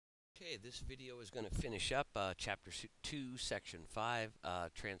Okay, this video is going to finish up Chapter 2, Section 5,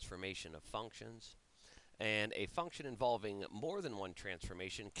 Transformation of Functions. And a function involving more than one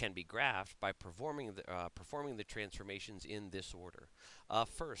transformation can be graphed by performing the transformations in this order.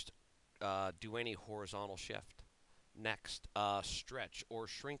 First, do any horizontal shift. Next, stretch or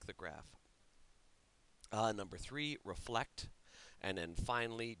shrink the graph. Number 3, reflect. And then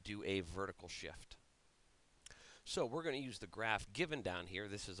finally, do a vertical shift. So we're going to use the graph given down here.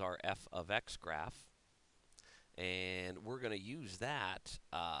 This is our f of x graph. And we're going to use that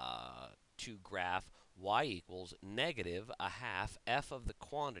to graph y equals negative a half f of the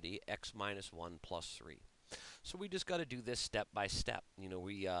quantity x minus 1 plus 3. So we just got to do this step by step. You know,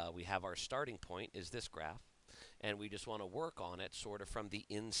 we have our starting point is this graph, and we just want to work on it sort of from the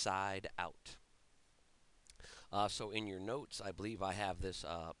inside out. So in your notes, I believe I have this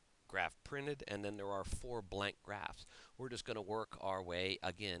graph printed, and then there are 4 blank graphs. We're just going to work our way,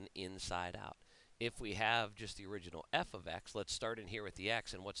 again, inside out. If we have just the original f of x, let's start in here with the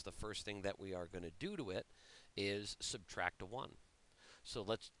x, and what's the first thing that we are going to do to it is subtract a 1. So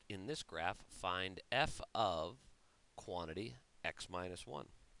let's, in this graph, find f of quantity x minus 1.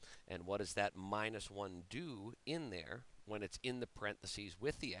 And what does that minus 1 do in there when it's in the parentheses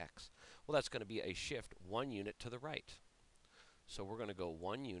with the x? Well, that's going to be a shift 1 unit to the right. So we're going to go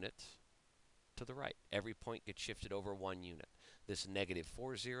 1 unit to the right. Every point gets shifted over 1 unit. This negative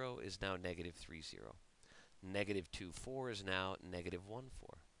 4, 0 is now negative 3, 0. Negative 2, 4 is now negative 1,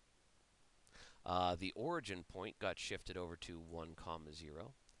 4. The origin point got shifted over to 1, comma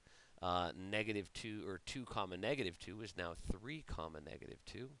 0. Negative 2, or 2, comma negative 2 is now 3, comma negative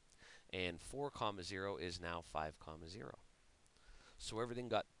 2. And 4, comma 0 is now 5, comma 0. So everything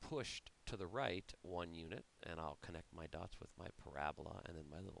got pushed to the right 1 unit, and I'll connect my dots with my parabola and then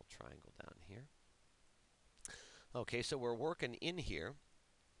my little triangle down here. Okay, so we're working in here.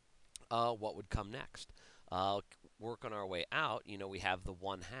 What would come next? Working our way out, you know, we have the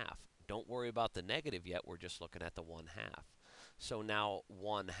 1/2. Don't worry about the negative yet, we're just looking at the 1/2. So now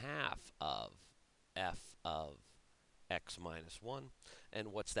 1/2 of f of x minus 1.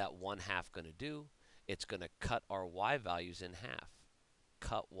 And what's that 1/2 going to do? It's going to cut our y values in half.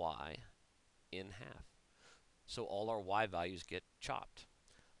 Cut y in half. So all our y values get chopped.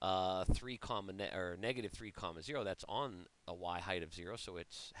 3 comma or negative 3 comma 0, that's on a y height of 0, so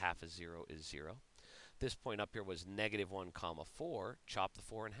it's half of 0 is 0. This point up here was negative 1 comma 4, chop the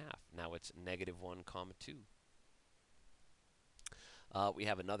 4 in half. Now it's negative 1 comma 2. We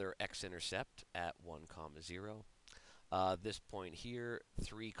have another x-intercept at 1 comma 0. This point here,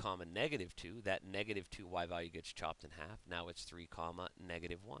 3 comma negative 2, that negative 2 y value gets chopped in half. Now it's 3 comma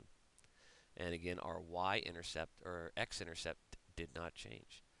negative 1. And again, our y-intercept or x-intercept did not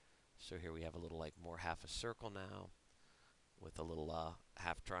change. So here we have a little like more half a circle now with a little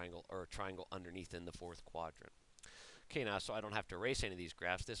half triangle or triangle underneath in the 4th quadrant. Okay, now so I don't have to erase any of these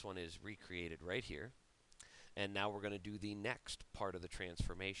graphs. This one is recreated right here. And now we're going to do the next part of the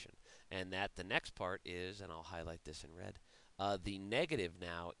transformation. And that the next part is, and I'll highlight this in red, the negative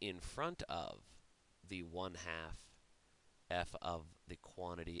now in front of the 1/2 f of the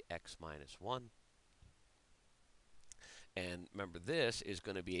quantity x minus 1. And remember, this is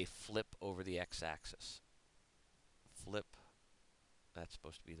going to be a flip over the x-axis. Flip. That's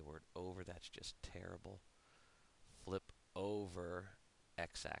supposed to be the word over. That's just terrible. Flip over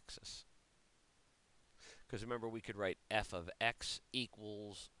x-axis. Because remember, we could write f of x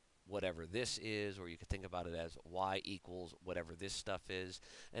equals whatever this is, or you could think about it as y equals whatever this stuff is.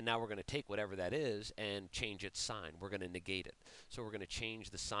 And now we're going to take whatever that is and change its sign. We're going to negate it. So we're going to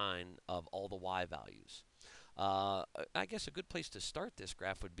change the sign of all the y values. I guess a good place to start this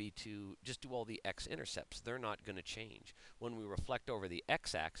graph would be to just do all the x-intercepts. They're not going to change. When we reflect over the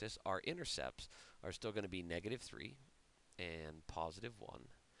x-axis, our intercepts are still going to be negative 3 and positive 1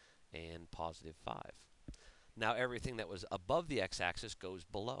 and positive 5. Now everything that was above the x-axis goes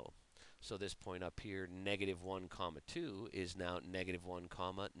below. So this point up here, negative 1 comma 2, is now negative 1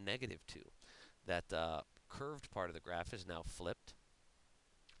 comma negative 2. That curved part of the graph is now flipped.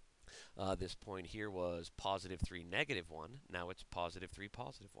 This point here was positive 3, negative 1. Now it's positive 3,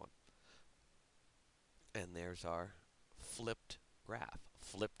 positive 1. And there's our flipped graph,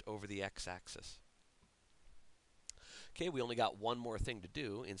 flipped over the x-axis. Okay, we only got one more thing to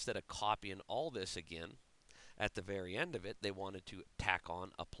do. Instead of copying all this again, at the very end of it, they wanted to tack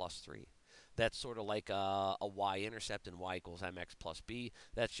on a plus 3. That's sort of like a y-intercept in y equals mx plus b.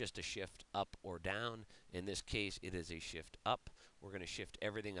 That's just a shift up or down. In this case, it is a shift up. We're going to shift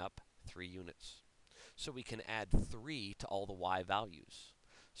everything up 3 units. So we can add 3 to all the y values.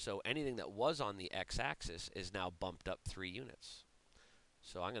 So anything that was on the x-axis is now bumped up 3 units.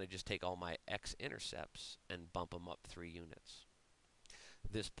 So I'm going to just take all my x-intercepts and bump them up 3 units.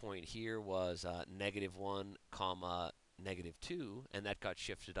 This point here was -1, comma, -2, and that got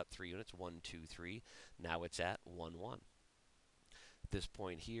shifted up 3 units, 1, 2, 3. Now it's at 1, 1. This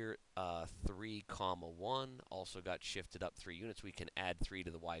point here, 3, comma, 1, also got shifted up 3 units. We can add 3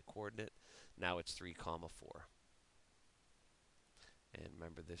 to the y-coordinate. Now it's 3, comma, 4. And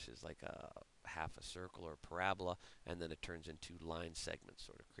remember, this is like a half a circle or a parabola, and then it turns into line segments,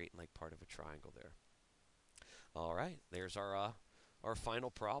 sort of creating like part of a triangle there. All right, there's our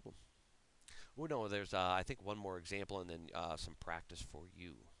final problem. Oh no, there's I think one more example and then some practice for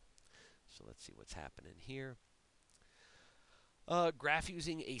you. So let's see what's happening here. Graph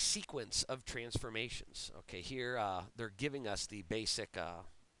using a sequence of transformations. Okay, here they're giving us the basic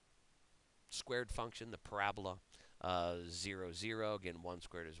squared function, the parabola. 0, 0. Again, 1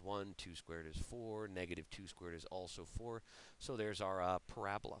 squared is 1, 2 squared is 4, -2 squared is also 4. So there's our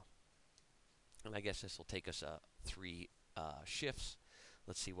parabola. And I guess this will take us 3 shifts.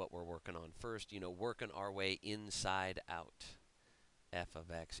 Let's see what we're working on first. Working our way inside out. F of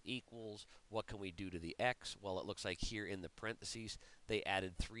x equals, what can we do to the x? Well, it looks like here in the parentheses, they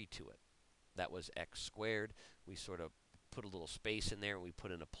added 3 to it. That was x squared. We sort of put a little space in there and we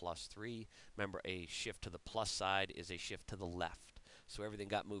put in a +3. Remember, a shift to the plus side is a shift to the left. So everything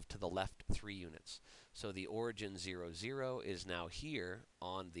got moved to the left 3 units. So the origin 0, 0 is now here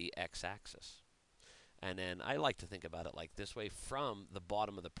on the x-axis. And then I like to think about it like this way. From the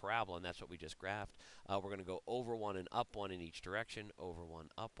bottom of the parabola, and that's what we just graphed, we're going to go over 1 and up 1 in each direction. Over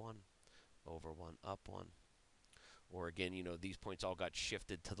 1, up 1, over 1, up 1. Or again, these points all got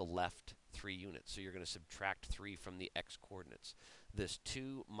shifted to the left 3 units. So you're going to subtract 3 from the x-coordinates. This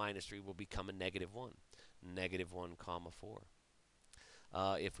 2 minus 3 will become a -1. -1, comma, 4.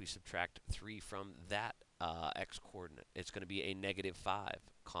 If we subtract 3 from that x-coordinate, it's going to be a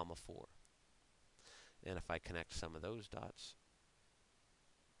 -5, comma, 4. And if I connect some of those dots,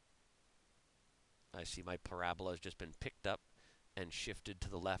 I see my parabola has just been picked up and shifted to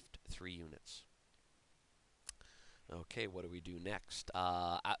the left 3 units. Okay, what do we do next?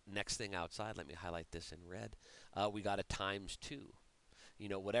 Next thing outside, let me highlight this in red. We got a times 2.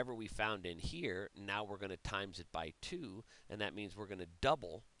 Whatever we found in here, now we're going to times it by 2, and that means we're going to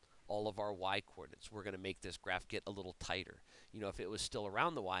double all of our y-coordinates. We're going to make this graph get a little tighter. If it was still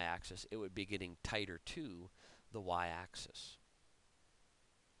around the y-axis, it would be getting tighter to the y-axis.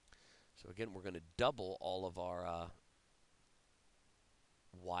 So again, we're going to double all of our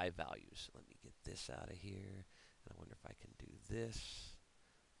y values. Let me get this out of here. And I wonder if I can do this.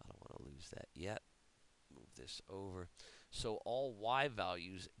 I don't want to lose that yet. Move this over. So all y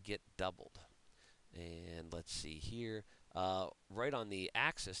values get doubled. And let's see here. Right on the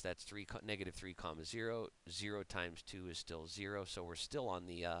axis, that's -3, comma, 0. 0 times 2 is still 0. So we're still on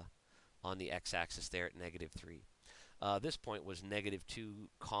the x-axis there at -3. This point was -2,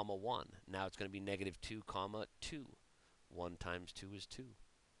 comma, 1. Now it's going to be -2, comma, 2. 1 times 2 is 2.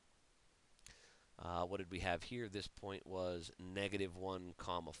 What did we have here? This point was -1,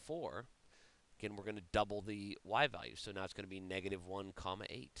 comma, 4. Again, we're going to double the y value. So now it's going to be -1, comma,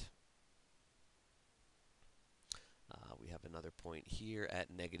 8. We have another point here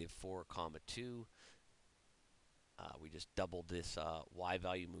at -4, comma, 2. We just doubled this y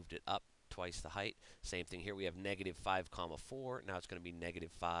value, moved it up twice the height. Same thing here. We have -5, comma, 4. Now it's going to be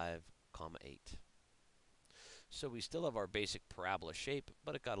 -5, comma, 8. So we still have our basic parabola shape,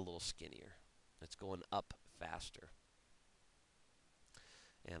 but it got a little skinnier. It's going up faster.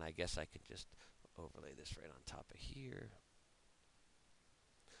 And I guess I can just overlay this right on top of here.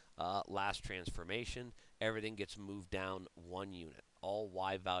 Last transformation, everything gets moved down 1 unit. All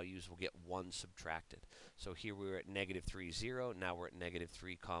y values will get 1 subtracted. So here we were at -3, 0. Now we're at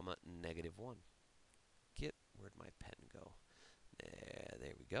 -3, comma, -1. Where'd my pen go?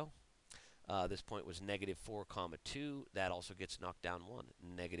 There we go. This point was -4, comma, 2. That also gets knocked down 1.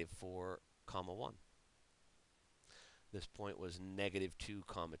 -4, comma, 1. This point was -2,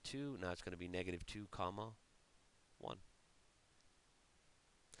 comma, 2. Now it's going to be -2, comma, 1.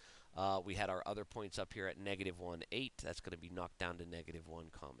 We had our other points up here at -1, 8. That's going to be knocked down to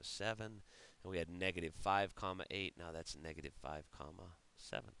 -1, comma, 7. And we had -5, comma, 8. Now that's -5, comma,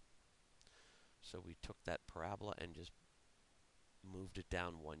 7. So we took that parabola and just moved it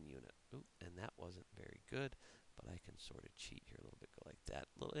down 1 unit. Ooh, and that wasn't very good, but I can sort of cheat here a little bit, go like that.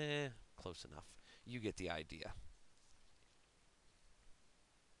 Close enough. You get the idea.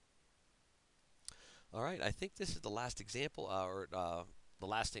 All right, I think this is the last example, or the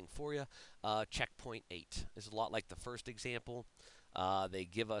last thing for you. Checkpoint 8 is a lot like the first example. They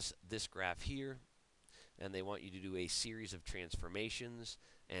give us this graph here, and they want you to do a series of transformations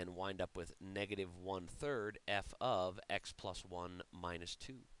and wind up with negative 1/3 f of x plus 1 minus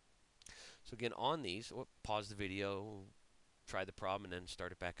 2. So again, on these, pause the video, try the problem, and then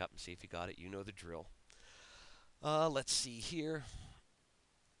start it back up and see if you got it. You know the drill. Let's see here.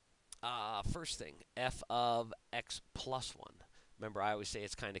 First thing, f of x plus 1. Remember, I always say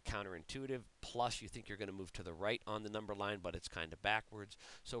it's kind of counterintuitive. Plus, you think you're going to move to the right on the number line, but it's kind of backwards.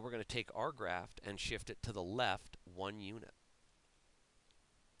 So we're going to take our graph and shift it to the left 1 unit.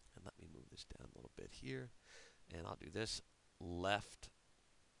 And let me move this down a little bit here. And I'll do this, left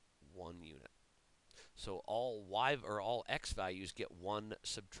 1 unit. So all all x values get 1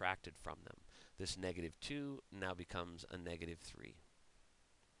 subtracted from them. This negative 2 now becomes a negative 3.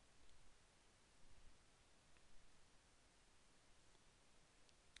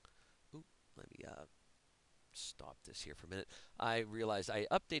 Let me stop this here for a minute. I realized I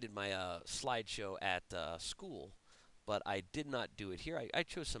updated my slideshow at school, but I did not do it here. I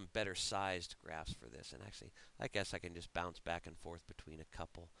chose some better sized graphs for this, and actually I guess I can just bounce back and forth between a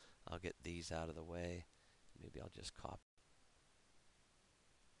couple. I'll get these out of the way. Maybe I'll just copy.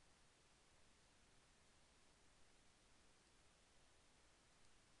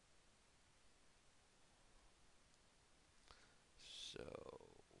 So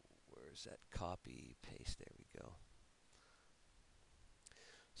where's that copy, paste? There we go.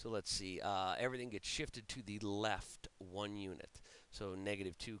 So let's see, everything gets shifted to the left 1 unit. So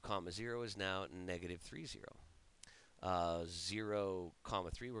negative 2 comma 0 is now negative 3, 0. 0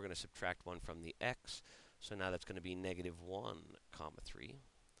 comma 3, we're going to subtract 1 from the x. So now that's going to be negative 1 comma 3.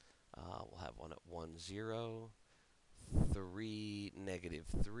 We'll have 1 at 1, 0, 3, negative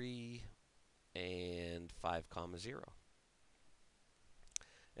 3, and 5 comma 0.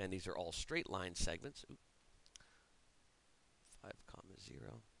 And these are all straight line segments. 5 comma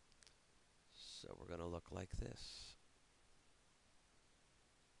 0. So we're going to look like this.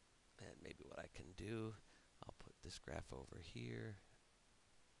 And maybe what I can do, I'll put this graph over here.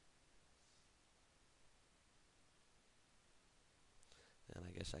 And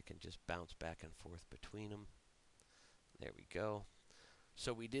I guess I can just bounce back and forth between them. There we go.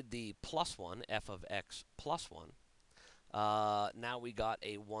 So we did the plus 1, f of x plus 1. Now we got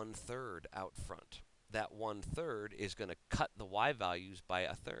a 1/3 out front. That 1/3 is going to cut the y values by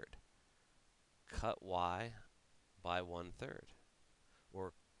 1/3. Cut y by 1/3.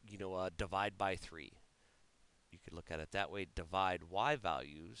 Or, divide by 3. You could look at it that way. Divide y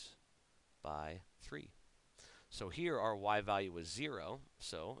values by 3. So here our y value was 0,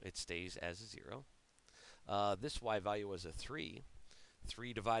 so it stays as a 0. This y value was a 3.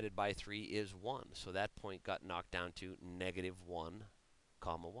 3 divided by 3 is 1, so that point got knocked down to negative 1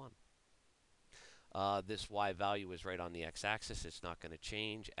 comma 1. This y value is right on the x-axis. It's not going to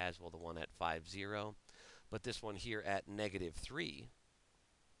change, as will the one at 5, 0. But this one here at negative 3,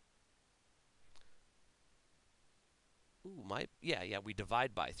 we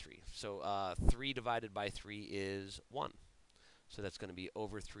divide by 3. So 3 divided by 3 is 1. So that's going to be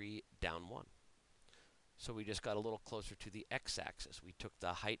over 3 down 1. So we just got a little closer to the x-axis. We took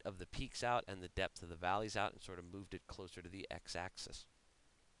the height of the peaks out and the depth of the valleys out and sort of moved it closer to the x-axis.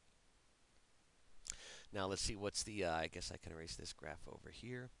 Now let's see what's the, I guess I can erase this graph over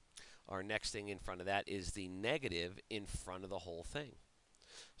here. Our next thing in front of that is the negative in front of the whole thing.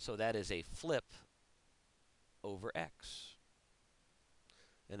 So that is a flip over x.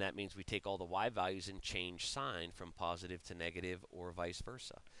 And that means we take all the y values and change sign from positive to negative or vice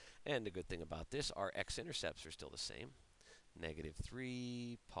versa. And the good thing about this, our x-intercepts are still the same. Negative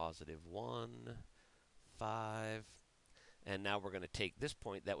 3, positive 1, 5. And now we're going to take this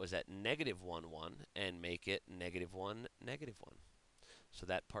point that was at negative 1, 1 and make it negative 1, negative 1. So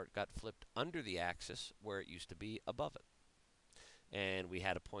that part got flipped under the axis where it used to be above it. And we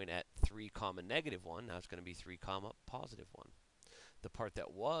had a point at 3 comma negative 1. Now it's going to be 3 comma positive 1. The part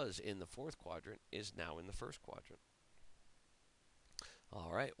that was in the fourth quadrant is now in the first quadrant.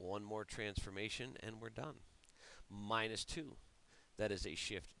 All right, one more transformation and we're done. Minus 2. That is a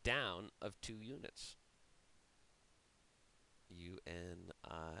shift down of 2 units. U-N-I-T-S.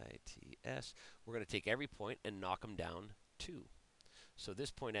 We're going to take every point and knock them down 2. So this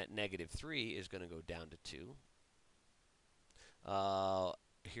point at negative 3 is going to go down to 2.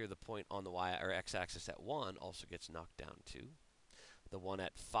 Here the point on the y or x-axis at 1 also gets knocked down 2. The one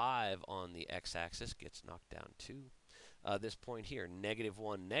at 5 on the x-axis gets knocked down 2. This point here, negative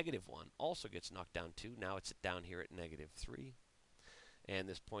 1, negative 1, also gets knocked down 2. Now it's down here at negative 3. And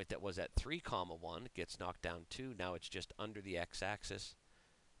this point that was at 3 comma 1 gets knocked down 2. Now it's just under the x-axis,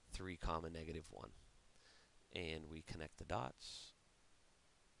 3 comma negative 1. And we connect the dots.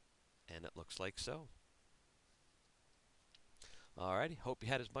 And it looks like so. Alrighty, hope you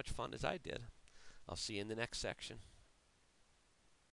had as much fun as I did. I'll see you in the next section.